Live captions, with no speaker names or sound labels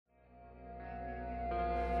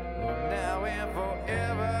now and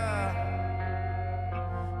forever.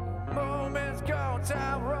 Moments go,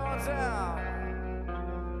 time runs out,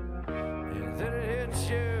 and then it hits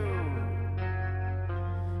you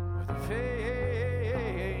with a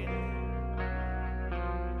pain.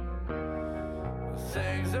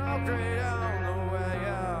 Things are great on the way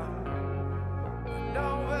up, but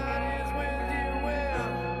nobody's with you when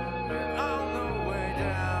you're on the way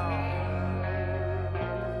down.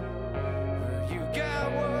 Well, you got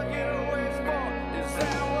what you wish for, is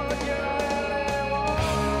that what you really wanted?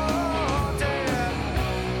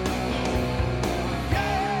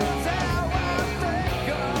 Yeah, that's how I think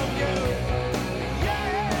of you.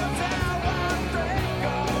 Yeah, that's how I think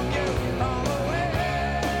of you all the way.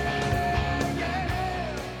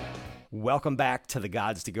 Welcome back to the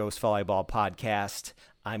Gods to Ghosts Volleyball Podcast.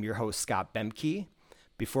 I'm your host, Scott Bemke.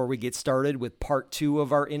 Before we get started with part 2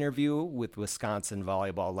 of our interview with Wisconsin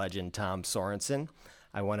volleyball legend Tom Sorensen,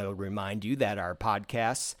 I want to remind you that our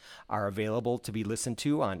podcasts are available to be listened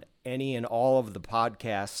to on any and all of the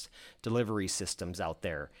podcast delivery systems out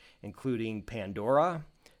there, including Pandora,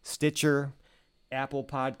 Stitcher, Apple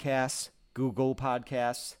Podcasts, Google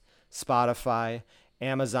Podcasts, Spotify,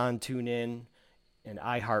 Amazon TuneIn, and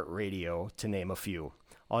iHeartRadio, to name a few.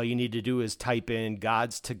 All you need to do is type in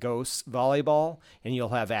Gods to Ghosts Volleyball, and you'll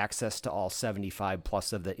have access to all 75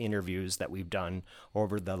 plus of the interviews that we've done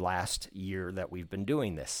over the last year that we've been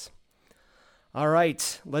doing this. All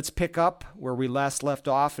right, let's pick up where we last left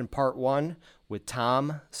off in part 1 with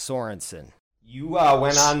Tom Sorensen. You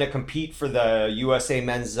went on to compete for the USA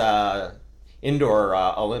men's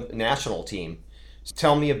indoor national team. So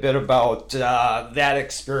tell me a bit about that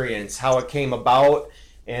experience, how it came about,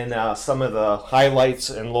 and some of the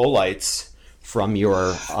highlights and lowlights from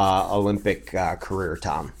your Olympic career,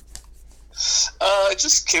 Tom. It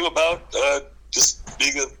just came about just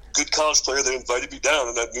being a good college player. They invited me down,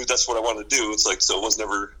 and I knew that's what I wanted to do. It's like, so it was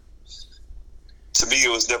never, to me,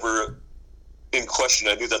 it was never in question.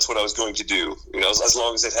 I knew that's what I was going to do. You know, as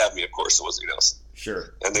long as they'd have me, of course. It was, you know.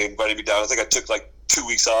 Sure. And they invited me down. I think I took like 2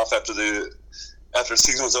 weeks off after the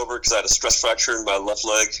season was over because I had a stress fracture in my left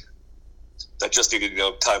leg. I just needed,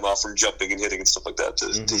 time off from jumping and hitting and stuff like that to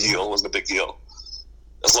heal. It wasn't a big deal,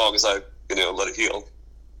 as long as I, let it heal.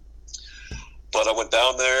 But I went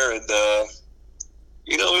down there, and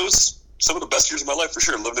it was some of the best years of my life for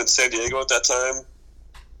sure. Living in San Diego at that time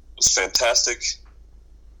was fantastic.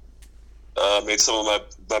 Made some of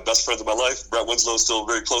my best friends of my life. Brett Winslow is still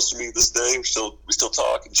very close to me this day. We still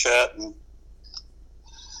talk and chat, and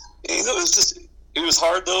it was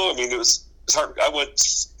hard though. I mean, it's hard.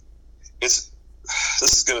 This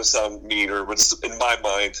is going to sound mean, but it's in my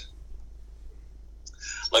mind,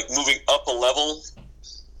 like moving up a level,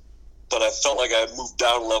 but I felt like I moved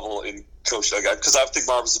down a level in coaching. Because I think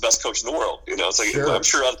Marvin's the best coach in the world. It's like, sure. I'm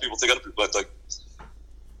sure other people think other people, but like,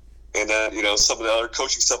 and then, some of the other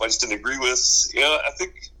coaching stuff I just didn't agree with. I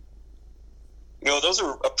think, those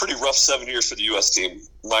are a pretty rough 7 years for the U.S. team,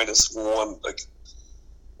 minus one. Like,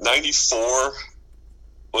 94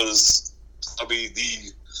 was probably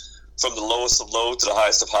from the lowest of low to the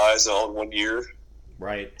highest of highs all in 1 year.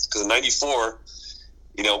 Right. Because in 94,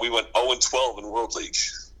 we went 0-12 in World League.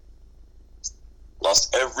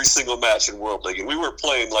 Lost every single match in World League. And we were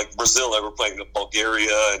playing like Brazil. They were playing Bulgaria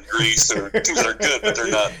and Greece. Or teams that are good, but they're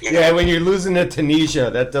not. Yeah, when you're losing to Tunisia,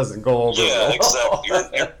 that doesn't go over. Yeah, exactly.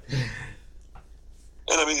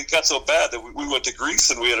 And I mean, it got so bad that we went to Greece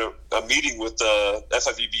and we had a meeting with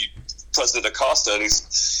FIVB President Acosta, and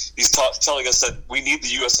he's telling us that we need the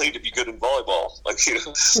USA to be good in volleyball. Like,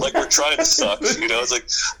 like we're trying to suck. It's like,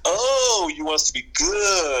 oh, you want us to be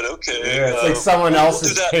good? Okay. Yeah, it's like someone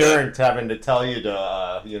else's parent having to tell you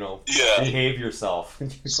to, behave yourself.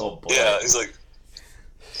 Yeah, he's like,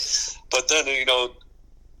 but then,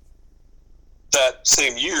 that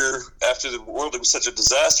same year after the World League was such a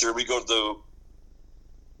disaster, we go to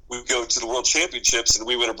the World Championships and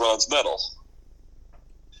we win a bronze medal.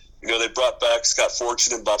 They brought back Scott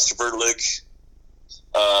Fortune and Bob Stavrlik.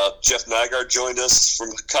 Jeff Nygaard joined us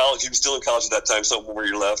from college. He was still in college at that time, so where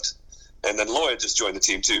he left. And then Lloyd just joined the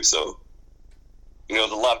team too. So,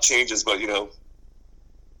 there's a lot of changes, but,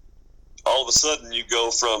 all of a sudden you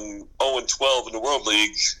go from 0-12 in the World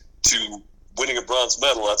League to winning a bronze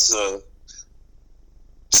medal. That's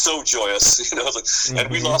so joyous, and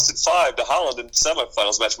we lost in 5 to Holland in the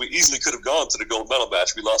semifinals match. We easily could have gone to the gold medal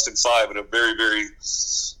match. We lost in 5 in a very, very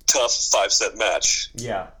tough 5-set match.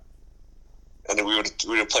 Yeah. And then we would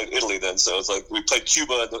have played Italy then. So it's like we played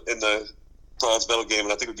Cuba in the bronze medal game,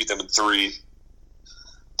 and I think we beat them in 3.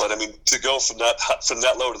 But I mean, to go from that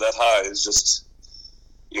low to that high is just,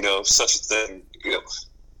 such a thing.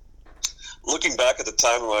 looking back at the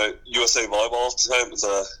time of my USA volleyball time,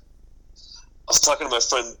 I was talking to my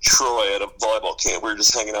friend Troy at a volleyball camp. We were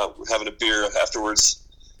just hanging out, having a beer afterwards,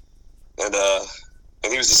 and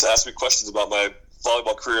he was just asking me questions about my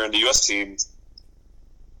volleyball career on the U.S. team,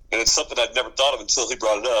 and it's something I'd never thought of until he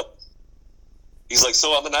brought it up. He's like, so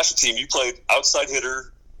on the national team, you played outside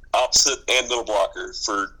hitter, opposite, and middle blocker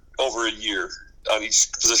for over a year on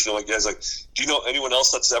each position. Like, guys, like, do you know anyone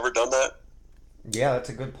else that's ever done that? Yeah, that's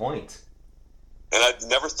a good point. And I'd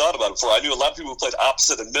never thought about it before. I knew a lot of people who played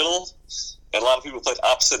opposite and middle, and a lot of people who played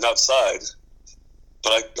opposite and outside.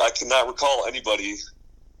 But I cannot recall anybody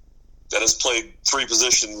that has played three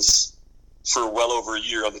positions for well over a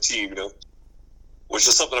year on the team, which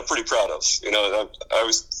is something I'm pretty proud of. I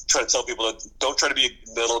always try to tell people that don't try to be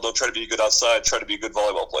a middle, don't try to be a good outside, try to be a good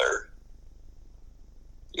volleyball player.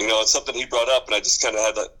 It's something he brought up, and I just kind of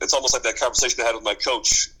had that. It's almost like that conversation I had with my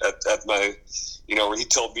coach at my, where he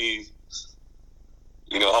told me,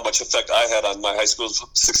 how much effect I had on my high school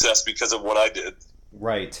success because of what I did.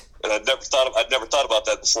 Right. And I'd never thought about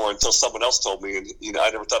that before until someone else told me, and I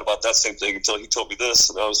never thought about that same thing until he told me this,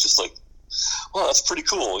 and I was just like, well, that's pretty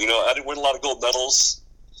cool. I didn't win a lot of gold medals.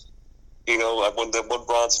 I won that one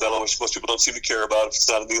bronze medal, which most people don't seem to care about if it's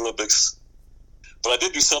not in the Olympics. But I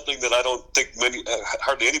did do something that I don't think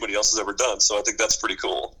hardly anybody else has ever done. So I think that's pretty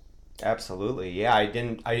cool. Absolutely, yeah.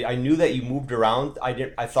 I knew that you moved around.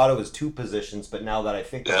 I thought it was two positions, but now that I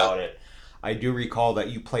think about it, I do recall that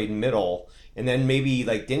you played middle, and then maybe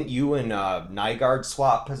didn't you and Nygaard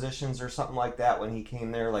swap positions or something like that when he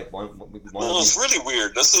came there? Well, it was really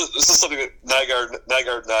weird. This is something that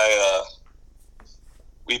Nygaard and I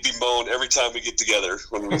we bemoan every time we get together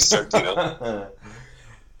when we start. But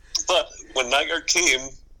when Nygaard came,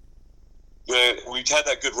 we had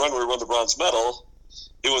that good run where we won the bronze medal.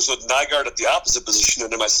 It was with Nygaard at the opposite position,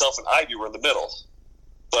 and then myself and Ivy were in the middle.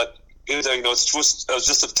 But it was just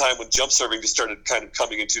at the time when jump serving just started kind of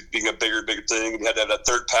coming into being a bigger thing, and you had to have that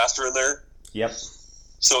third passer in there. Yep.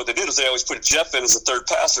 So what they did is they always put Jeff in as a third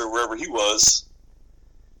passer wherever he was,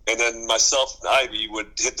 and then myself and Ivy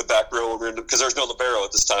would hit the back row because there's no libero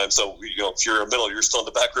at this time. So if you're a middle, you're still in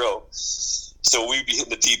the back row. So we'd be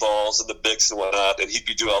hitting the D balls and the bigs and whatnot, and he'd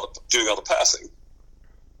be doing all the passing,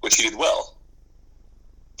 which he did well.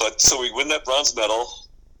 But so we win that bronze medal.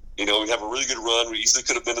 We have a really good run. We easily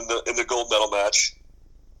could have been in the gold medal match.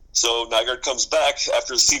 So Nygaard comes back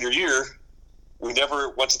after his senior year. We never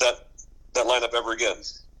went to that lineup ever again.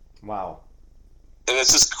 Wow. And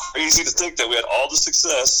it's just crazy to think that we had all the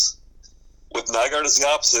success with Nygaard as the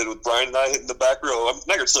opposite, with Brian and I hitting the back row.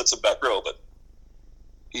 Nygaard still hits the back row, but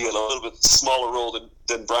he had a little bit smaller role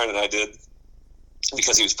than Brian and I did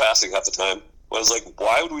because he was passing half the time. I was like,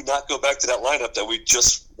 why would we not go back to that lineup that we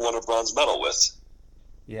just won a bronze medal with?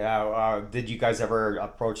 Yeah. Did you guys ever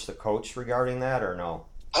approach the coach regarding that, or no?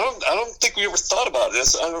 I don't think we ever thought about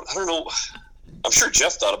this. I don't know. I'm sure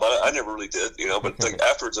Jeff thought about it. I never really did, But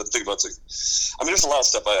afterwards, I think about it. There's a lot of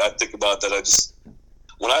stuff I think about that.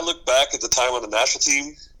 When I look back at the time on the national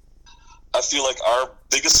team, I feel like our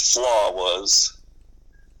biggest flaw was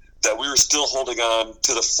that we were still holding on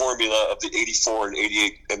to the formula of the 84 and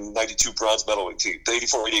 88 and 92 bronze medal team, the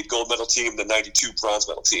 84, 88 gold medal team, the 92 bronze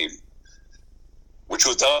medal team, which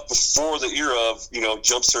was done before the era of,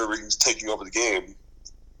 jump serving taking over the game,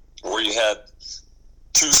 where you had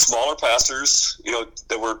two smaller passers,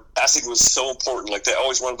 that were passing was so important. Like, they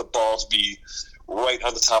always wanted the ball to be right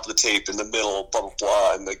on the top of the tape in the middle, blah, blah,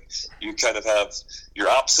 blah. And you kind of have your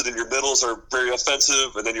opposite and your middles are very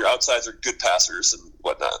offensive, and then your outsides are good passers and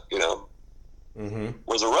whatnot, Mm-hmm.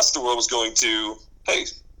 Whereas the rest of the world was going to, hey,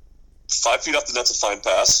 5 feet off the net's a fine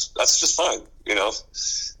pass. That's just fine,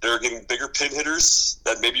 They were getting bigger pin hitters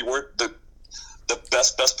that maybe weren't the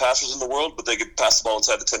best passers in the world, but they could pass the ball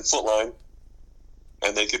inside the 10-foot line,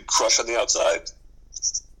 and they could crush on the outside.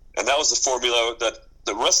 And that was the formula that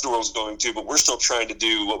the rest of the world was going to, but we're still trying to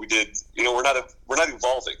do what we did. We're not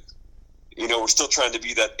evolving. We're still trying to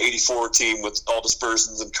be that 84 team with all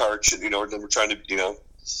dispersions and Karch, and, and then we're trying to,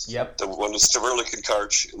 Yep. The one with Stavrlik and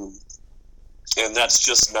Karch, and that's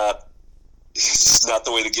just not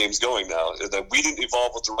the way the game's going now. That we didn't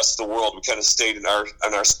evolve with the rest of the world. We kind of stayed in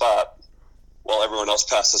our spot while everyone else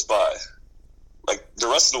passed us by. Like, the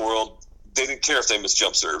rest of the world, they didn't care if they missed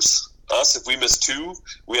jump serves. Us, if we missed two,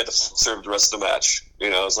 we had to serve the rest of the match.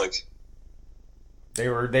 It's like they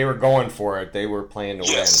were going for it. They were playing to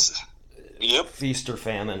win. Yep. Feast or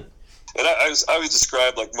famine. And I always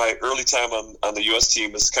describe my early time on the U.S.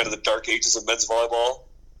 team as kind of the dark ages of men's volleyball,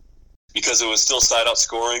 because it was still side out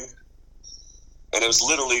scoring, and it was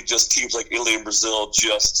literally just teams like Italy and Brazil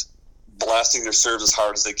just blasting their serves as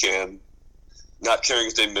hard as they can, not caring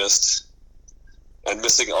if they missed. and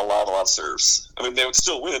missing a lot of serves. I mean, they would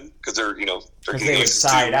still win because they're because they would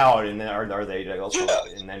side out, and then are they also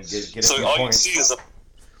and then get a few so all points. you see is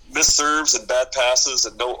missed serves and bad passes,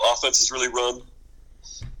 and no offense is really run.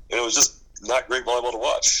 And it was just not great volleyball to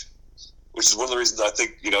watch, which is one of the reasons I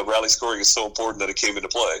think rally scoring is so important that it came into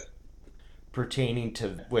play. Pertaining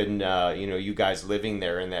to when you guys living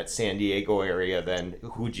there in that San Diego area, then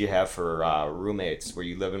who'd you have for roommates? Were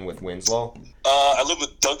you living with Winslow? I lived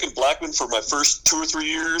with Duncan Blackman for my first 2 or 3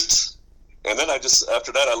 years, and then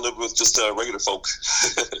after that I lived with just regular folk.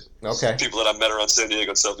 Okay. People that I met around San Diego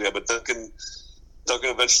and stuff. Yeah, but Duncan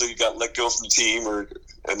eventually got let go from the team,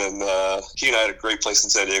 and then he and I had a great place in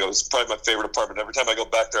San Diego. It was probably my favorite apartment. Every time I go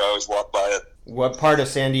back there, I always walk by it. What part of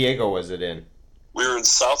San Diego was it in? We were in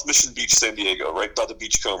South Mission Beach, San Diego, right by the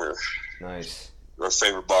Beachcomber. Nice. Our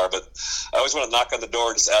favorite bar, but I always want to knock on the door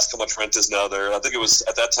and just ask how much rent is now there. I think it was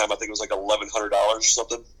at that time. I think it was like $1,100 or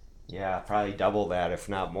something. Yeah, probably double that, if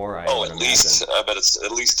not more. At least. I bet it's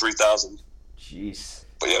at least $3,000. Jeez.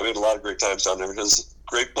 But yeah, we had a lot of great times down there. It was a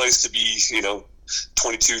great place to be.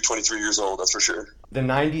 22, 23 years old. That's for sure. The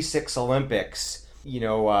 '96 Olympics.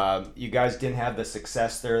 You guys didn't have the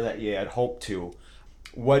success there that you had hoped to.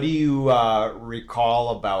 What do you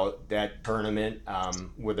recall about that tournament?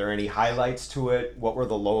 Were there any highlights to it? What were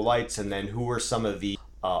the lowlights? And then who were some of the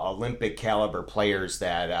Olympic caliber players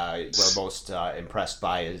that were most impressed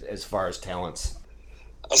by as far as talents?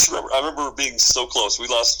 I remember being so close. We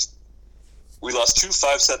lost 2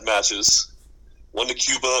 5-set matches, one to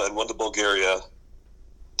Cuba and one to Bulgaria,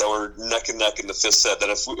 that were neck and neck in the 5th set. That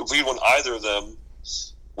if we won either of them,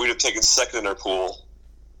 we'd have taken second in our pool.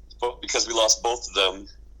 But because we lost both of them,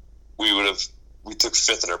 we took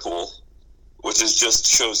 5th in our pool, which just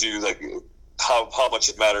shows you like how much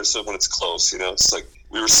it matters when it's close. It's like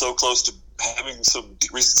we were so close to having some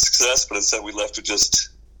recent success, but instead we left with just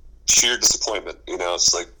sheer disappointment.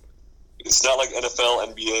 It's like it's not like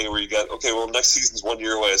NFL, NBA where you got next season's 1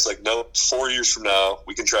 year away. It's like no, 4 years from now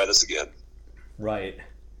we can try this again. Right.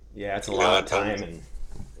 Yeah, it's a lot of time and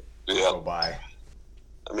go by.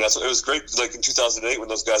 I mean, it was great. Like in 2008, when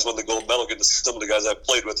those guys won the gold medal, getting to see some of the guys I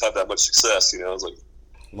played with have that much success. It was like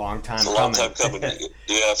long time coming.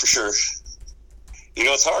 Yeah, for sure.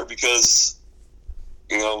 It's hard because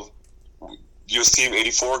U.S. team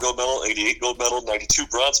 84 gold medal, 88 gold medal, 92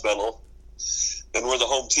 bronze medal, and we're the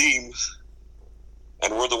home team,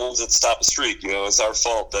 and we're the ones that stop the streak. It's our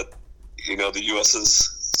fault that the U.S.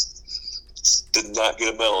 did not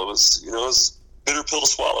get a medal. It was it was a bitter pill to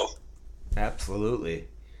swallow. Absolutely.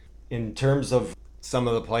 In terms of some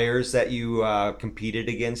of the players that you competed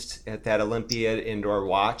against at that Olympiad and/or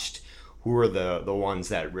watched, who were the ones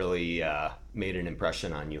that really made an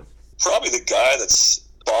impression on you? Probably the guy that's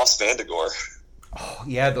Bas van de Goor. Oh,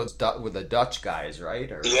 yeah, those with the Dutch guys, right?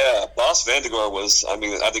 Yeah, Bas van de Goor was, I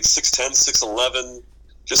think 6'10", 6'11",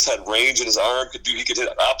 just had range in his arm. He could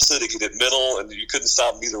hit opposite, he could hit middle, and you couldn't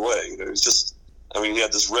stop him either way. It was just... he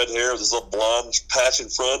had this red hair, this little blonde patch in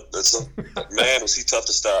front. Man, was he tough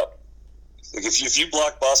to stop. Like if you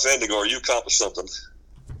block Bas van de Goor, you accomplish something.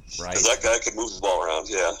 Right. Because that guy could move the ball around,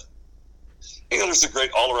 yeah. There's some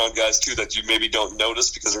great all-around guys, too, that you maybe don't notice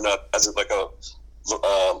because they're not, as like a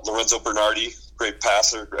Lorenzo Bernardi, great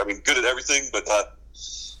passer. Good at everything, but not,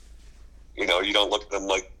 you don't look at him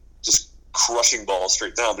like just crushing balls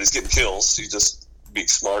straight down, but he's getting kills. He's just being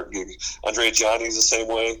smart. Andrea Gianni's the same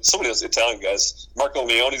way. So many of those Italian guys. Marco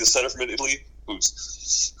Leone, the center from Italy,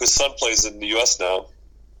 whose son plays in the U.S. now.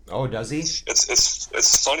 Oh, does he?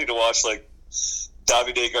 It's funny to watch, like,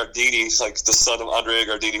 Davide Gardini, like the son of Andrea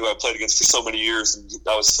Gardini, who I played against for so many years, and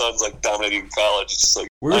now his son's like dominating in college. It's just like,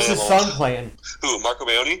 where's his son playing? Who, Marco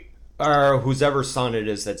Leone? Or whoever son it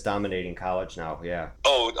is that's dominating college now, yeah.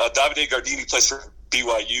 Oh, Davide Gardini plays for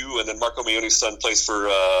BYU, and then Marco Leone's son plays for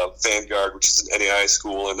Vanguard, which is an NAI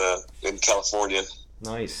school in California.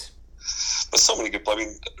 Nice. But so many good.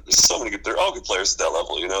 They're all good players at that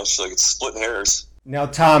level. It's like it's splitting hairs. Now,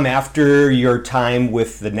 Tom, after your time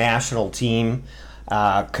with the national team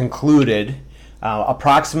concluded,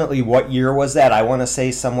 approximately what year was that? I want to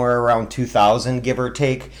say somewhere around 2000, give or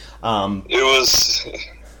take. It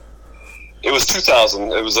was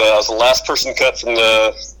 2000. I was the last person cut from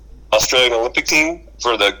the Australian Olympic team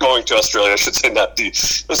for the going to Australia. I should say not the.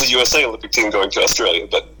 It was the USA Olympic team going to Australia,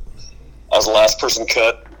 but I was the last person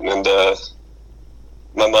cut, and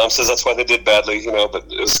my mom says that's why they did badly, But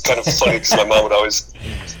it was kind of funny because my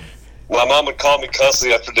mom would call me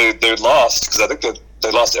constantly after they lost, because I think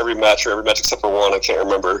they lost every match except for one. I can't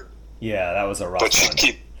remember. Yeah, that was a rough one. But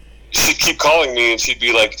she'd keep calling me, and she'd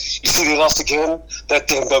be like, "You see they lost again? That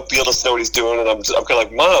damn Doug Beal doesn't know what he's doing." And I'm kind of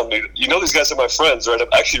like, "Mom, you know these guys are my friends, right? I'm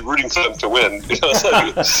actually rooting for them to win." You know, it's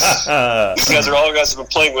like, these guys are all guys I've been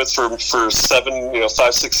playing with for 5,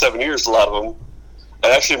 6, 7 years. A lot of them. I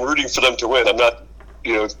actually am rooting for them to win. I'm not,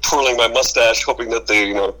 twirling my mustache, hoping that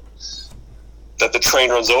that the train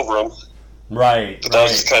runs over them. Right. But that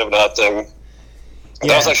was just kind of an odd thing. And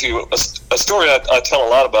that was actually a story I tell a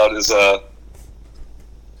lot about. Is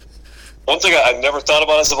one thing I never thought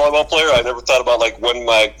about as a volleyball player. I never thought about like when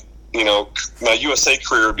my USA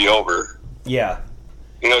career would be over. Yeah.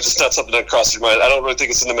 It's just not something that crossed your mind. I don't really think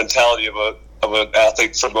it's in the mentality of an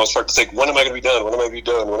athlete for the most part to think, when am I going to be done? When am I going to be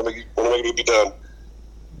done? When am I going to be done?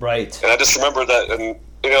 Right. And I just remember that, and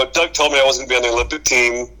Doug told me I wasn't going to be on the Olympic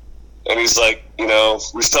team, and he's like,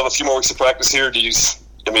 we still have a few more weeks of practice here. You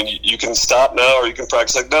can stop now, or you can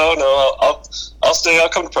practice. Like, no, I'll stay. I'll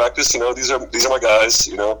come to practice. These are my guys.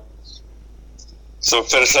 So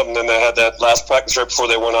finish up, and then they had that last practice right before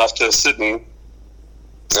they went off to Sydney,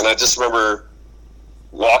 and I just remember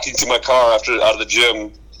walking to my car out of the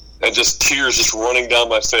gym, and just tears just running down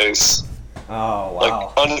my face. Oh,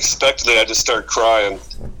 wow. Like, unexpectedly, I just started crying.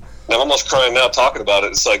 And I'm almost crying now talking about it.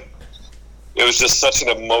 It's like, it was just such an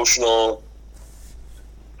emotional,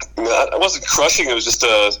 I wasn't crushing, it was just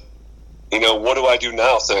a, what do I do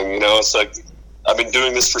now thing, it's like, I've been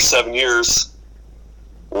doing this for 7 years,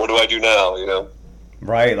 what do I do now,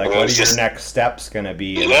 Right, like, what are your next steps going to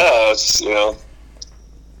be? Yeah, it's,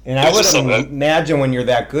 And I would imagine when you're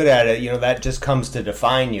that good at it, that just comes to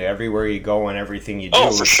define you everywhere you go and everything you do.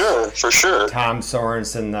 Oh, for sure. Tom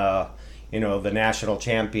Sorensen, the national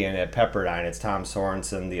champion at Pepperdine. It's Tom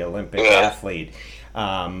Sorensen, the Olympic athlete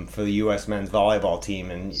for the U.S. men's volleyball team.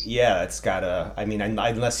 And, it's got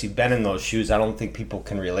unless you've been in those shoes, I don't think people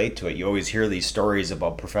can relate to it. You always hear these stories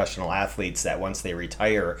about professional athletes that once they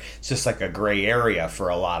retire, it's just like a gray area for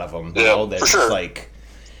a lot of them. For sure. Like,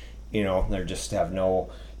 they just have no...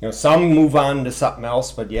 some move on to something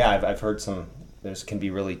else, but I've heard some. This can be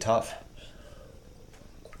really tough.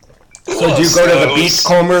 So did you go to the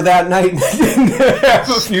Beachcomber that night? Have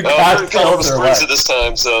a few cocktails or what? At this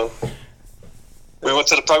time, so we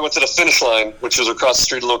probably went to the finish line, which was across the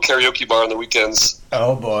street, a little karaoke bar on the weekends.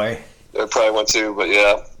 Oh boy! I probably went to, but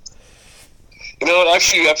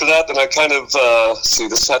actually after that, then I kind of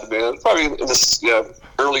this had to be probably in this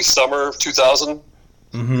early summer of 2000.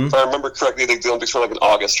 Mm-hmm. If I remember correctly, the Olympics were like in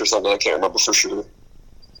August or something. I can't remember for sure.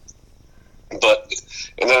 And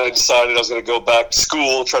then I decided I was going to go back to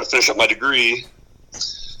school, try to finish up my degree.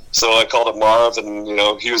 So I called up Marv, and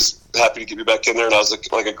he was happy to get me back in there. And I was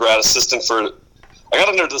like a grad assistant I got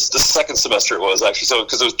in there the second semester. It was actually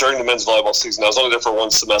because it was during the men's volleyball season. I was only there for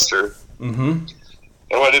one semester. Mm-hmm.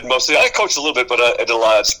 And what I did mostly, I coached a little bit, but I did a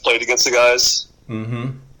lot. I just played against the guys.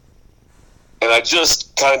 Mm-hmm. And I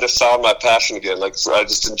just kind of found my passion again. Like, I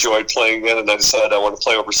just enjoyed playing again, and I decided I want to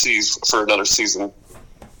play overseas for another season.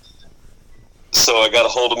 So I got a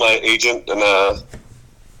hold of my agent and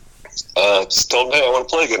just told him, hey, I want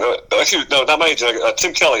to play again. Actually, no, not my agent.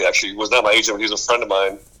 Tim Kelly, actually, was not my agent. He was a friend of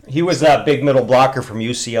mine. He was that big middle blocker from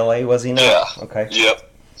UCLA, was he not? Yeah. Okay. Yep.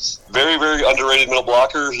 Very, very underrated middle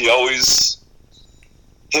blocker. He always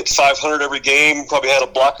hit 500 every game, probably had a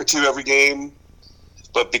block or two every game.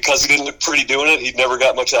 But because he didn't look pretty doing it, he never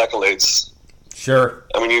got much accolades. Sure.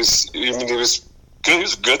 I mean, he was good. He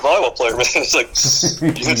was a good volleyball player, man. It's like,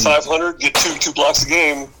 you hit 500, get two blocks a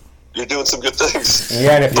game, you're doing some good things.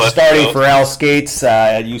 Yeah, and if you're starting for Al Skates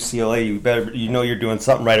at UCLA, you're doing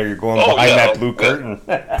something right, or you're going behind that blue curtain.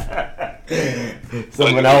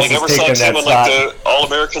 Someone else is taking that spot. You never saw him on like the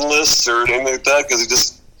All-American list or anything like that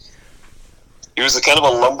because he was a kind of a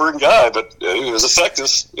lumbering guy, but he was effective.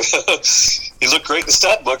 He looked great in the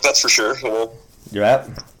stat book, that's for sure. Yep.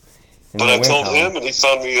 But I told him, and he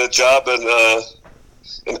found me a job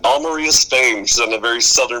in Almeria, Spain, which is on the very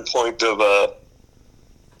southern point of the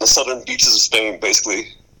southern beaches of Spain,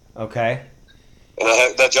 basically. Okay. And I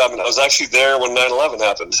had that job, and I was actually there when 9/11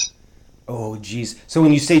 happened. Oh, geez. So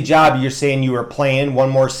when you say job, you're saying you were playing one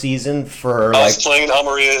more season for... I was playing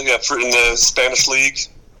Almeria in the Spanish league.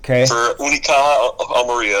 Okay. For Unicaja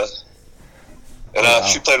Almeria. And I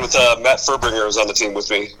actually played with Matt Furbringer, was on the team with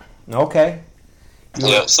me. Okay.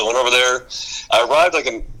 Yeah, so I went over there. I arrived like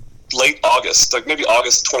in late August, like maybe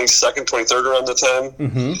August 22nd, 23rd around the time.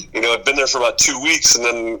 Mm-hmm. I'd been there for about 2 weeks, and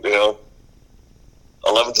then,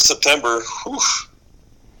 11th of September, whew.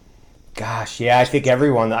 Gosh, yeah, I think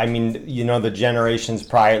everyone, the generations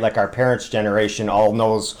prior, like our parents' generation, all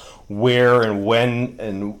knows where and when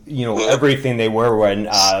and, everything they were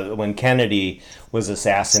when Kennedy was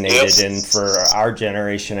assassinated. Yep. And for our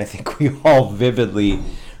generation, I think we all vividly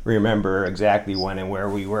remember exactly when and where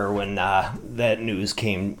we were when that news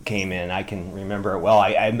came in. I can remember it well.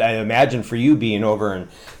 I imagine for you being over in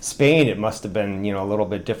Spain, it must have been, a little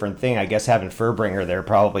bit different thing. I guess having Furbringer there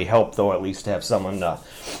probably helped, though, at least to have someone to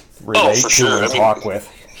relate to sure. and talk with.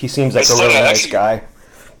 He seems like a really nice guy.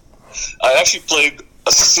 I actually played.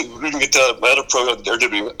 We didn't get to my other pro, or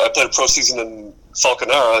did we? I played a pro season in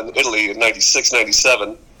Falconara in Italy in '96, '97,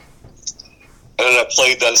 and then I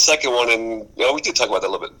played that second one in. We did talk about that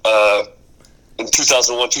a little bit in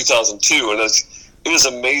 2001, 2002, and it is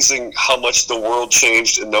amazing how much the world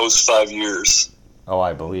changed in those 5 years. Oh,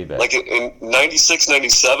 I believe it. Like in '96,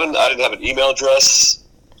 '97, I didn't have an email address.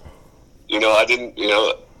 I didn't.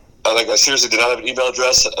 I seriously did not have an email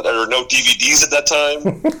address. There were no DVDs at that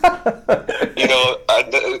time. I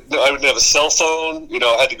didn't have a cell phone.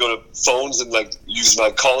 I had to go to phones and use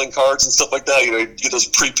my calling cards and stuff like that. You get those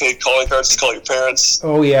prepaid calling cards to call your parents.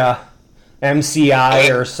 Oh yeah,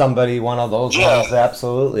 MCI or somebody, one of those ones,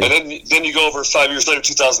 absolutely. And then you go over 5 years later,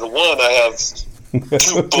 2001. I have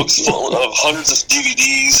 2 books full of hundreds of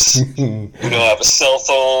DVDs. I have a cell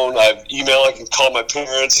phone. I have email. I can call my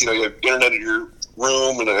parents. You have internet at your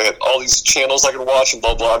room, and I had all these channels I could watch and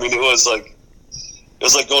blah blah. I mean, it was like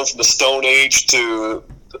going from the Stone Age to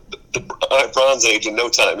the Bronze Age in no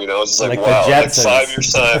time. It was just wow, 5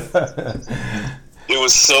 years time. It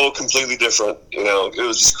was so completely different. It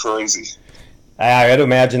was just crazy. I'd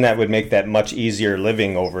imagine that would make that much easier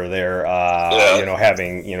living over there.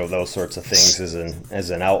 Having those sorts of things as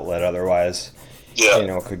an outlet. Otherwise,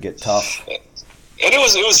 could get tough. And it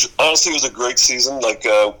was honestly, it was a great season.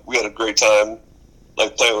 We had a great time.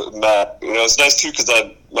 Playing with Matt, it's nice too because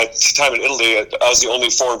my time in Italy, I was the only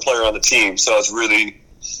foreign player on the team, so I was really.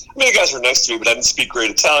 The guys were nice to me, but I didn't speak great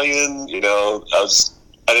Italian. I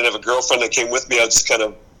didn't have a girlfriend that came with me. I was just kind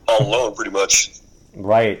of all alone, pretty much.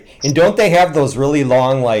 Right, and don't they have those really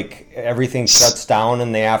long, everything shuts down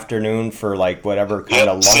in the afternoon for whatever kind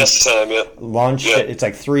of lunch? Time, lunch. Yep.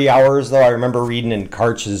 It's 3 hours though. I remember reading in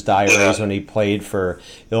Karch's diaries when he played for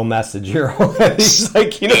Il Messaggero. He's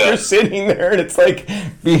you're sitting there and it's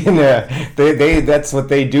being they that's what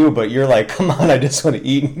they do, but you're come on, I just want to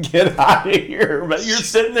eat and get out of here. But you're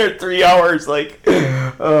sitting there 3 hours Well,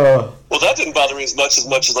 that didn't bother me as much as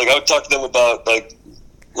I would talk to them about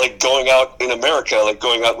going out in America,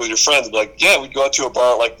 going out with your friends. We'd go out to a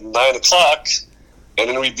bar at 9 o'clock, and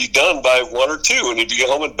then we'd be done by 1 or 2, and you'd get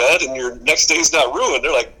home in bed, and your next day's not ruined.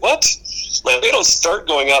 They're like, what? They don't start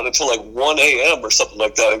going out until 1 a.m. or something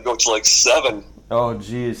like that, and go to 7. Oh,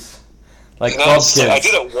 jeez. I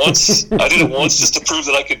did it once. I did it once just to prove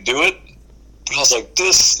that I could do it. But I was like,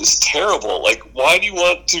 this is terrible. Why do you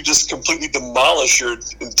want to just completely demolish your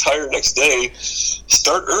entire next day?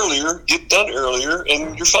 Start earlier, get done earlier,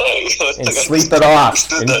 and you're fine. And sleep it off.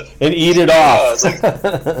 And eat it off.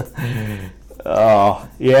 Oh,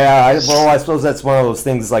 yeah. I suppose that's one of those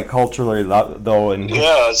things, culturally, though. And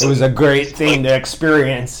it was a great thing to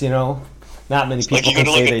experience, Not many people can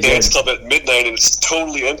say they did. You go to a dance club at midnight, and it's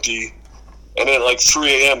totally empty. And then at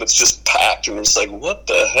 3 a.m. it's just packed, and it's what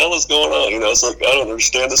the hell is going on? It's I don't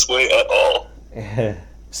understand this way at all. But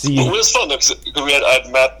it was fun though, because I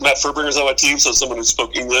had Matt Furbringer's on my team, so someone who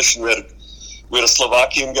spoke English, and we had a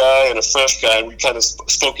Slovakian guy and a French guy, and we kind of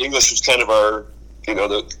spoke English, was kind of our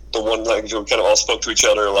the one language we kind of all spoke to each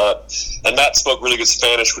other a lot. And Matt spoke really good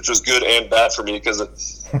Spanish, which was good and bad for me because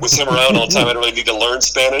with him around all the time, I didn't really need to learn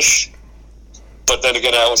Spanish. But then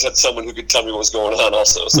again, I always had someone who could tell me what was going on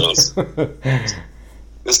also. So it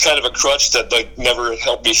was kind of a crutch that never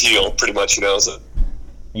helped me heal, pretty much,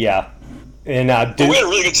 Yeah. And but we had a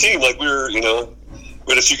really good team. We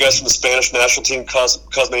had a few guys from the Spanish national team, Cosme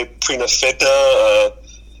Prinafeta,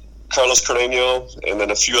 Carlos Carreño, and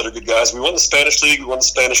then a few other good guys. We won the Spanish League. We won the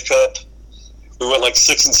Spanish Cup. We went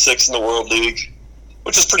 6-6 in the World League,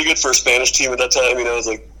 which is pretty good for a Spanish team at that time.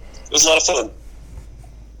 It was a lot of fun.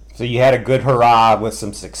 So you had a good hurrah with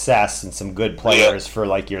some success and some good players for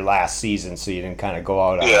your last season, so you didn't kind of go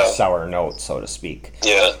out on a sour note, so to speak.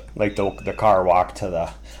 Yeah. The car walk to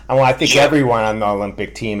the. I think everyone on the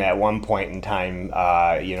Olympic team at one point in time,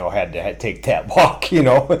 had to take that walk.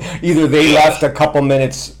 Either they left a couple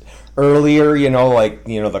minutes earlier, the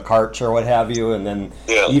Karch or what have you, and then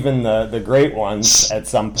even the great ones at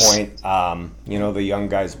some point, the young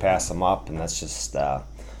guys pass them up, and that's just the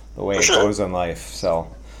way it goes in life.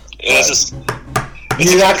 So. And it's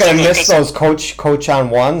You're not going to miss those coach on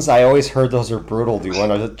ones. I always heard those are brutal. Do you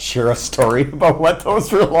want to share a story about what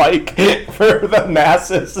those were like for the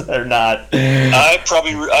masses or not? I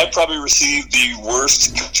probably received the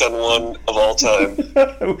worst coach on one of all time.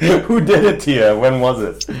 Who did it to you? When was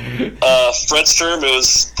it? Fred Sturm. It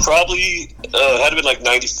was probably had to been like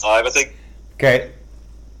 95, I think. Okay.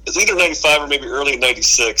 It's either 95 or maybe early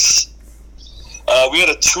 96. We had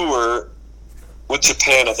a tour with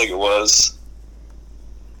Japan, I think it was,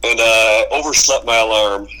 and I overslept my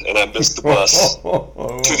alarm, and I missed the bus to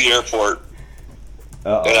the airport.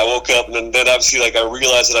 Uh-oh. And I woke up, and then obviously, like, I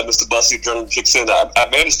realized that I missed the bus, the adrenaline kicks in. I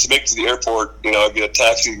managed to make it to the airport, I get a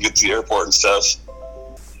taxi and get to the airport and stuff.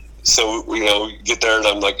 So, we get there, and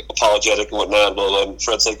I'm, like, apologetic and whatnot, blah, blah, and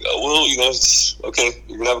Fred's like, oh, well, it's okay,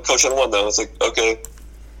 you're going to have a coach on one, though. It's like, okay.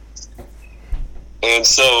 And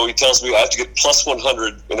so he tells me I have to get plus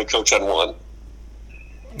 100 in a coach on one.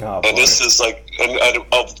 Oh, and this is like,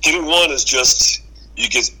 getting one is just, you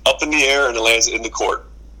get up in the air and it lands in the court.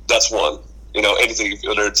 That's one. Anything,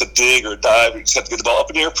 whether it's a dig or a dive, you just have to get the ball up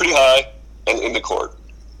in the air pretty high and in the court.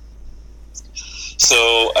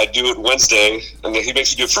 So I do it Wednesday, and he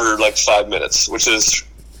makes me do it for like 5 minutes, which is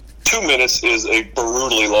 2 minutes is a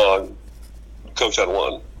brutally long coach on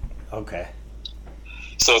one. Okay.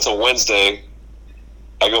 So it's a Wednesday.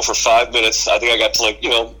 I go for 5 minutes. I think I got to like,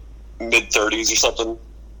 mid-30s or something.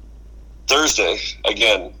 Thursday,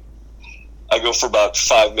 again, I go for about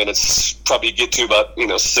 5 minutes, probably get to about,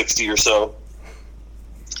 60 or so.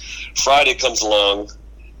 Friday comes along,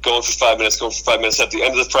 going for 5 minutes. At the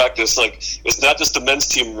end of the practice, like, it's not just the men's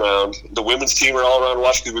team around. The women's team are all around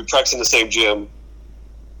watching, because we practice in the same gym.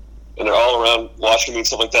 And they're all around watching me and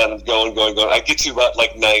stuff like that, and going. I get to about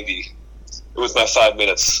like 90 with my 5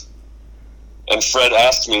 minutes. And Fred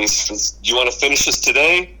asked me, he says, do you want to finish this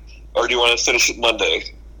today, or do you want to finish it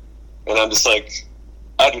Monday? And I'm just like,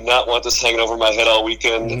 I do not want this hanging over my head all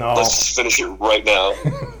weekend. No. Let's just finish it right now.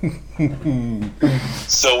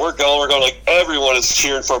 So we're going, like, everyone is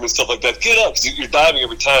cheering for me and stuff like that. Get up, because you're diving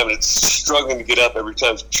every time, and it's struggling to get up every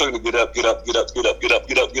time. Struggling to get up. You're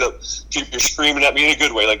screaming at me in a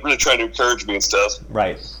good way, like really trying to encourage me and stuff.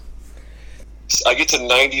 Right. So I get to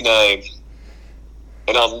 99,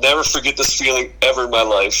 and I'll never forget this feeling ever in my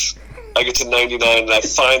life. I get to 99, and I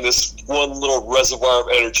find this one little reservoir of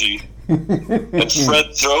energy. And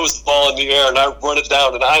Fred throws the ball in the air, and I run it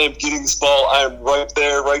down, and I am getting this ball. I am right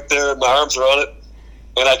there, and my arms are on it.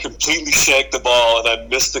 And I completely shank the ball, and I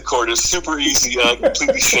miss the court. It's super easy, and I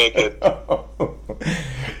completely shank it.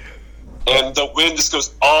 And the wind just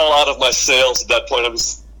goes all out of my sails at that point. I'm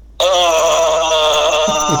just,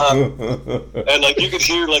 and like you could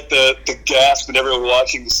hear like the gasp and everyone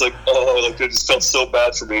watching, just like, like it just felt so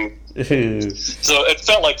bad for me. So it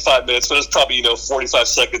felt like 5 minutes, but it was probably 45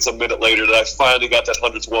 seconds, a minute later that I finally got that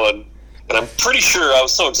 100th one. And I'm pretty sure, I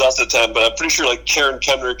was so exhausted at the time, but I'm pretty sure like Karen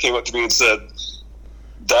Kemner came up to me and said,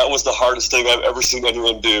 that was the hardest thing I've ever seen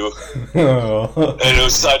anyone do. And it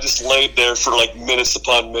was, I just laid there for like minutes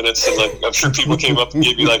upon minutes, and like I'm sure people came up and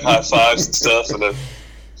gave me like high fives and stuff, and then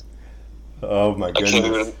oh my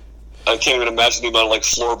goodness. I can't even imagine the amount of like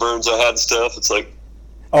floor burns I had and stuff. It's like,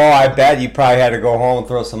 I bet you probably had to go home and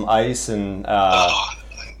throw some ice and I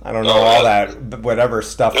don't know, all that whatever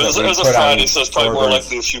stuff. It was a Friday, so it's probably more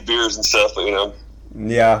likely a few beers and stuff, but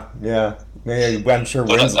Yeah. I'm sure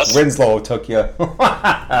Winslow took you.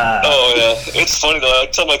 Oh yeah, it's funny though. I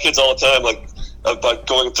tell my kids all the time, like about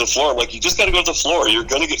going to the floor. I'm like, you just got to go to the floor. You're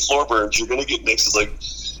gonna get floor burns. You're gonna get nicks. It's like,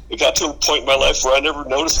 it got to a point in my life where I never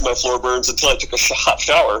noticed my floor burns until I took a hot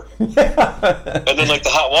shower, and then like the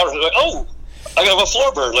hot water, like, oh, I got a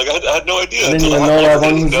floor burn. Like I had no idea. I didn't even know that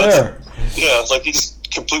one was there. Yeah, like you just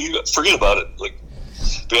completely forget about it. Like,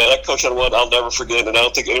 but yeah, that coach on one I'll never forget, and I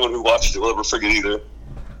don't think anyone who watched it will ever forget either.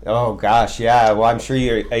 Oh gosh, yeah. Well, I'm sure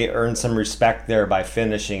you earned some respect there by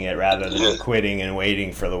finishing it rather than quitting and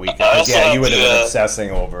waiting for the weekend. Yeah, you would have been obsessing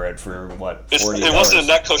over it for 40 hours. It wasn't a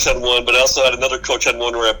neck coach on one, but I also had another coach on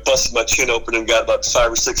one where I busted my chin open and got about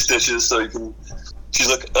 5 or 6 stitches. So you can, she's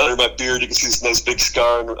like under my beard, you can see this nice big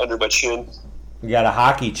scar under my chin. You got a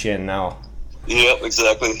hockey chin now. Yep,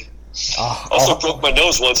 exactly. Also broke my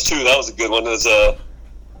nose once too. That was a good one. It was,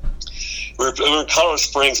 we were in Colorado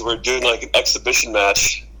Springs and we were doing like an exhibition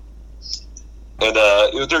match. And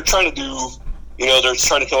they're trying to do, they're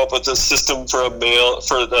trying to come up with a system for a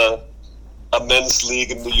men's league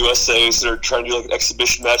in the USA. So they're trying to do like an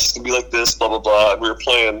exhibition match. It's gonna be like this, blah blah blah. And we were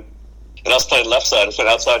playing, and I was playing left side. I was playing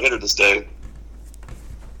outside hitter this day.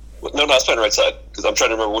 No, I was playing right side because I'm trying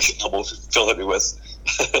to remember which elbow Phil hit me with.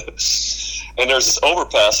 And there's this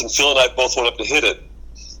overpass, and Phil and I both went up to hit it,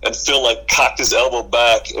 and Phil like cocked his elbow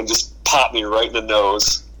back and just popped me right in the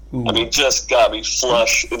nose. Ooh. I mean, just got me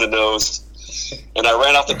flush in the nose. And I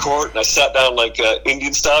ran off the court, and I sat down like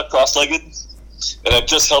Indian style, cross-legged. And I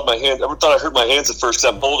just held my hand. I thought I hurt my hands at first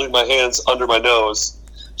because I'm holding my hands under my nose,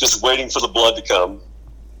 just waiting for the blood to come.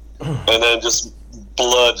 And then just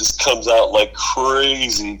blood just comes out like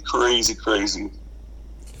crazy.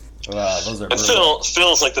 Wow, those are and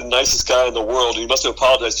Phil's like the nicest guy in the world. He must have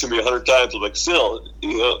apologized to me 100 times. I'm like, Phil,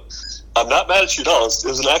 I'm not mad at you at all. It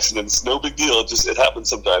was an accident. It's no big deal. It happens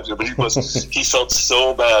sometimes. But he felt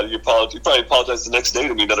so bad. He probably apologized the next day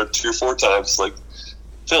to me another 2 or 4 times. Like,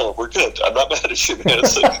 Phil, we're good. I'm not mad at you, man.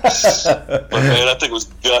 It's like, but man, that thing was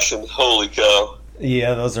gushing. Holy cow.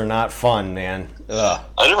 Yeah, those are not fun, man. Ugh.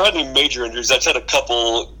 I never had any major injuries. I just had a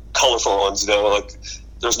couple colorful ones, like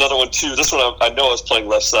there's another one too. This one I know I was playing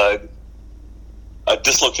left side. I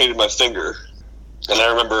dislocated my finger, and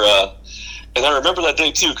I remember that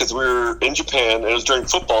day too because we were in Japan and it was during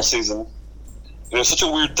football season. And it was such a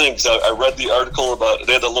weird thing because I read the article about,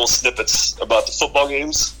 they had the little snippets about the football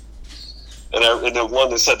games, and in the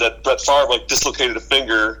one they said that Brett Favre dislocated a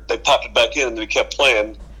finger, they popped it back in and he kept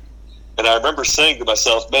playing. And I remember saying to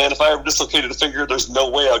myself, man, if I ever dislocated a finger, there's no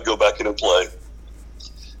way I'd go back in and play.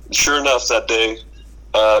 And sure enough, that day,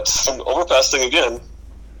 some overpass thing again.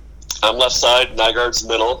 I'm left side, Nygaard's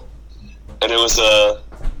middle. And it was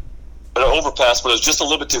an overpass, but it was just a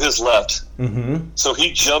little bit to his left. Mm-hmm. So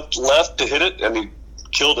he jumped left to hit it, and he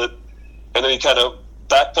killed it. And then he kind of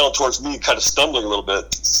backpedaled towards me, kind of stumbling a little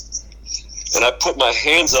bit. And I put my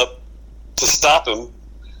hands up to stop him,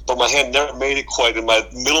 but my hand never made it quite, and my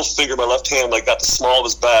middle finger, my left hand, got the small of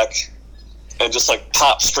his back and just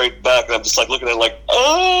popped straight back, and I'm just looking at it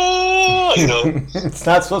oh, It's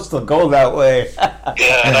not supposed to go that way.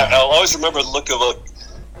 Yeah, and I'll always remember the look of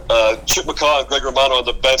Chip McCaw and Greg Romano on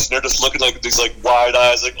the bench, and they're just looking like these wide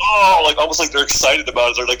eyes, almost like they're excited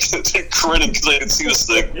about it. They're they're grinning because they can see this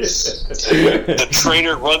thing. The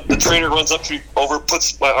trainer runs up to me,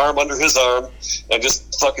 puts my arm under his arm, and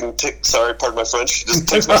just fucking pardon my French, just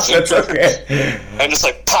takes my finger okay. and just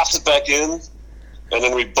pops it back in, and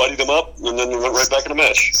then we buddied him up, and then we went right back in the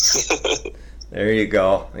match. There you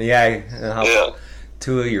go. Yeah. Yeah.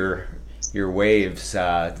 Two of your waves.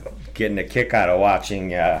 Getting a kick out of watching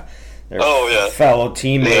their fellow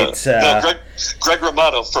teammates. Yeah. No, Greg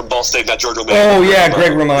Romano from Ball State, not George O'Malley. Oh, yeah,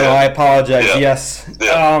 Greg Romano. Yeah. I apologize. Yeah. Yes.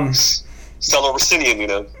 Yeah. Fellow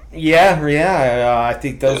Racinian, Yeah. I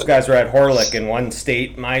think those guys were at Horlick in one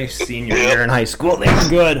state my senior year in high school. They were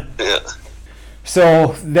good. Yeah.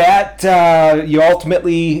 So that you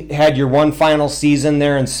ultimately had your one final season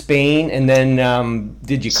there in Spain, and then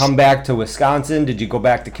did you come back to Wisconsin? Did you go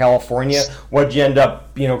back to California? What did you end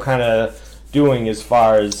up, kind of doing as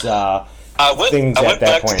far as things at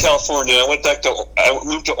that point? I went back to California. I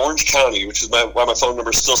moved to Orange County, which is why my phone number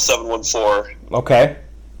is still 714. Okay.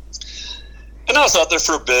 And I was out there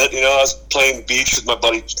for a bit. I was playing beach with my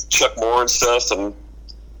buddy Chuck Moore and stuff, and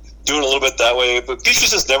doing a little bit that way, but beach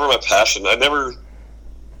was just never my passion. I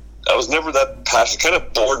was never that passionate. It kind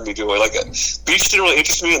of bored me doing beach didn't really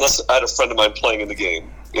interest me unless I had a friend of mine playing in the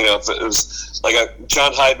game. If it was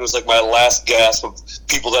John Hyden was my last gasp of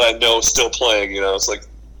people that I know still playing. It's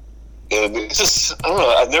and it's just, I don't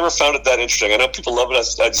know. I've never found it that interesting. I know people love it.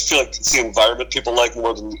 I just feel like it's the environment people like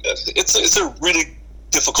more than it's a really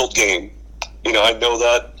difficult game. I know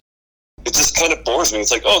that. It just kind of bores me.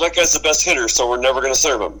 It's that guy's the best hitter, so we're never going to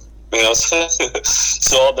serve him.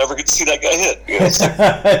 So I'll never get to see that guy hit.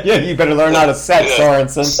 Yeah, you better learn how to set,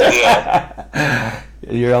 Sorensen. Yeah.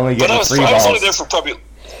 You're only getting 3 balls. I was only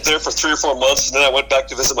there for 3 or 4 months, and then I went back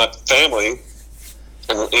to visit my family,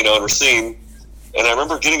 and in Racine. And I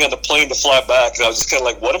remember getting on the plane to fly back, and I was just kind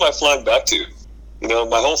of what am I flying back to?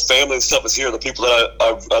 My whole family and stuff is here. The people that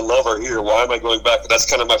I love are here. Why am I going back? And that's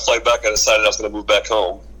kind of my flight back. I decided I was going to move back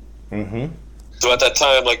home. Mm-hmm. So at that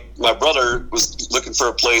time, my brother was looking for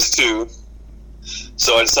a place too.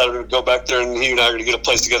 So I decided to go back there, and he and I are going to get a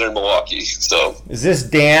place together in Milwaukee. So is this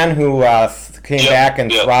Dan who came back and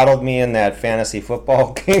throttled me in that fantasy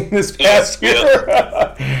football game this past year?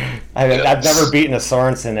 I've never beaten a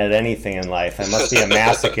Sorensen at anything in life. I must be a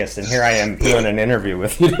masochist, and here I am doing an interview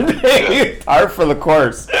with you today. Par for the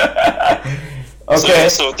course. Okay.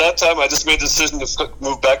 So at that time, I just made the decision to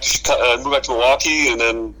move back to Milwaukee, and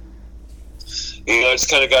then I just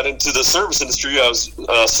kind of got into the service industry. I was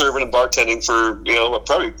serving and bartending for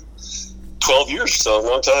probably 12 years, so a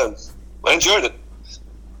long time. I enjoyed it.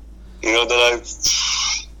 Then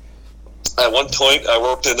at one point I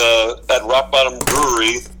worked at Rock Bottom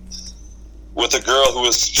Brewery with a girl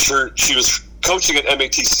who she was coaching at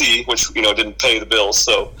MATC, which didn't pay the bills,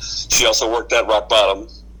 so she also worked at Rock Bottom.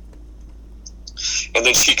 And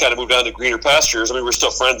then she kind of moved on to greener pastures. I mean, we're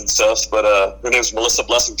still friends and stuff, but her name's Melissa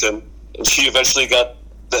Blessington. And she eventually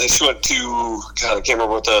she went to, God, I can't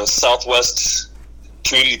remember what the Southwest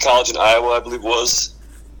Community College in Iowa, I believe it was.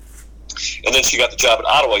 And then she got the job at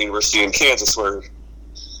Ottawa University in Kansas, where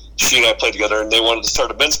she and I played together, and they wanted to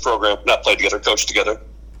start a men's program, not play together, coach together.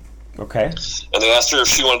 Okay. And they asked her if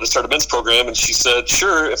she wanted to start a men's program, and she said,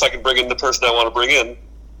 sure, if I can bring in the person I want to bring in.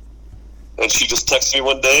 And she just texted me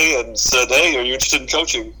one day and said, hey, are you interested in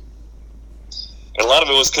coaching? And a lot of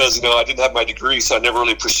it was because, you know, I didn't have my degree, so I never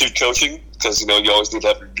really pursued coaching because, you know, you always need to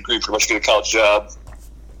have your degree pretty much to get a college job.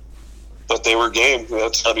 But they were game, you know,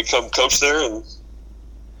 to become coach there. And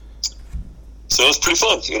so it was pretty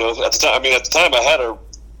fun, you know. At the time I had a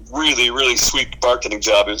really, really sweet bartending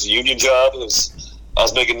job. It was a union job. I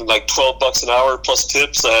was making like $12 an hour plus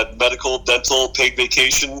tips. I had medical, dental, paid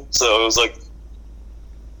vacation. So it was like,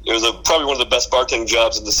 probably one of the best bartending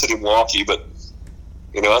jobs in the city of Milwaukee. But,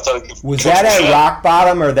 you know, I thought was that at Rock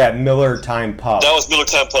Bottom or that Miller Time Pub? That was Miller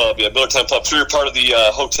Time Pub. Yeah, Miller Time Pub. So we were part of the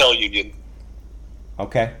hotel union.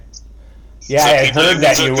 Okay. Yeah, so I had heard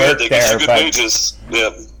that you worked there, good wages. Yeah.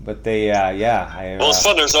 But they, well, it's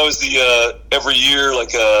fun. There's always every year, like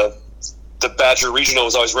the Badger Regional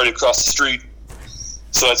was always right across the street.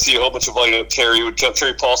 So I'd see a whole bunch of, you know, Terry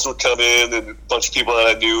Paulson would come in, and a bunch of people that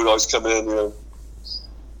I knew would always come in, you know.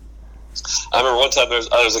 I remember one time there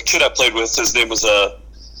was a kid I played with. His name was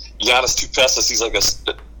Giannis Tupessis. He's like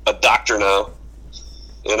a doctor now.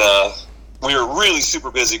 And we were really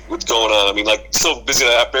super busy with going on. I mean, like, so busy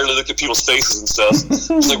that I barely looked at people's faces and stuff.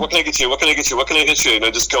 It's like, what can I get you? What can I get you? What can I get you? You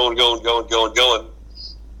know, just going.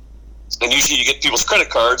 And usually you get people's credit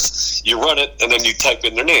cards, you run it, and then you type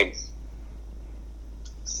in their name.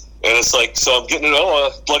 And it's like, so I'm getting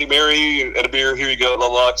it, Bloody Mary and a beer, here you go, blah,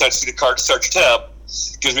 blah. Can I see the card to start your tab?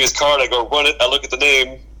 Gives me his card, I go run it, I look at the name,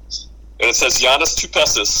 and it says Giannis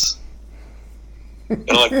Tupessis. And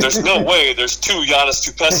I'm like, there's no way there's two Giannis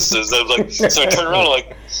Tupessises. I was like, so I turn around,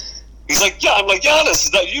 he's like, yeah, I'm like, Giannis,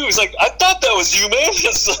 is that you? He's like, I thought that was you, man.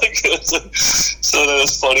 It's like, so that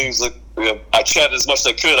was funny. He's like, you know, I chatted as much as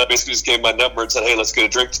I could. I basically just gave my number and said, hey, let's get a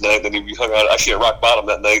drink tonight. And then we hung out actually at Rock Bottom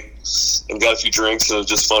that night and got a few drinks, and it was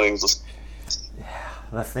just funny. It was just,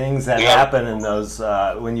 the things that happen in those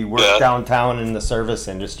when you work downtown in the service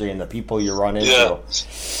industry and the people you run into. Yeah,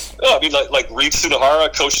 I mean, like Reed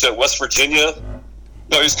Sunahara coached at West Virginia.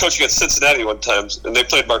 No, he was coaching at Cincinnati one time, and they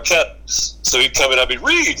played Marquette. So he'd come in, I'd be,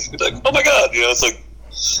 Reed, he'd be like, oh my God, you know, it's like.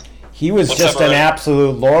 He was just an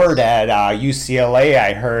absolute lord at UCLA,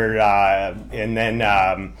 I heard, and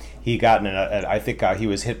then he got I think he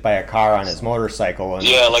was hit by a car on his motorcycle, and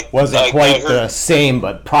wasn't quite the same.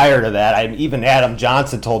 But prior to that, even Adam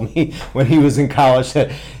Johnson told me when he was in college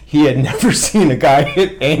that he had never seen a guy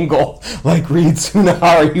hit angle like Reed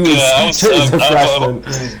Sunahara. He was a freshman.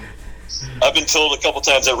 I've been told a couple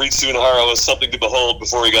times that Reed Sunahara was something to behold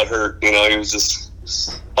before he got hurt. You know, he was just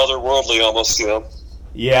otherworldly almost, you know.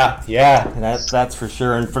 Yeah, that's for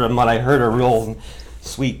sure. And from what I heard, a real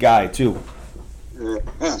sweet guy too.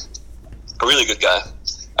 Mm-hmm. A really good guy.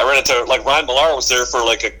 I ran into, like, Ryan Millar was there for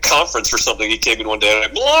like a conference or something. He came in one day and I'm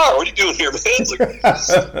like, Millar, what are you doing here, man? It's like,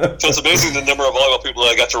 so it's amazing the number of volleyball people that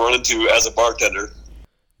I got to run into as a bartender.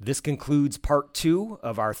 This concludes part 2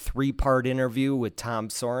 of our 3-part interview with Tom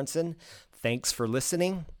Sorensen. Thanks for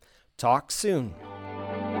listening. Talk soon.